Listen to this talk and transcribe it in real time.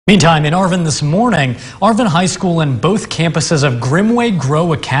Meantime, in Arvin this morning, Arvin High School and both campuses of Grimway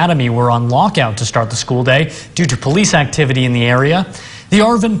Grow Academy were on lockout to start the school day due to police activity in the area. The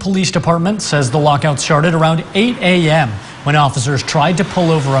Arvin Police Department says the lockout started around 8 a.m. when officers tried to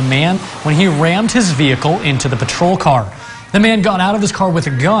pull over a man when he rammed his vehicle into the patrol car. The man got out of his car with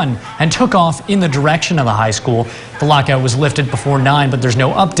a gun and took off in the direction of the high school. The lockout was lifted before 9, but there's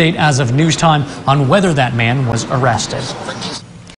no update as of news time on whether that man was arrested.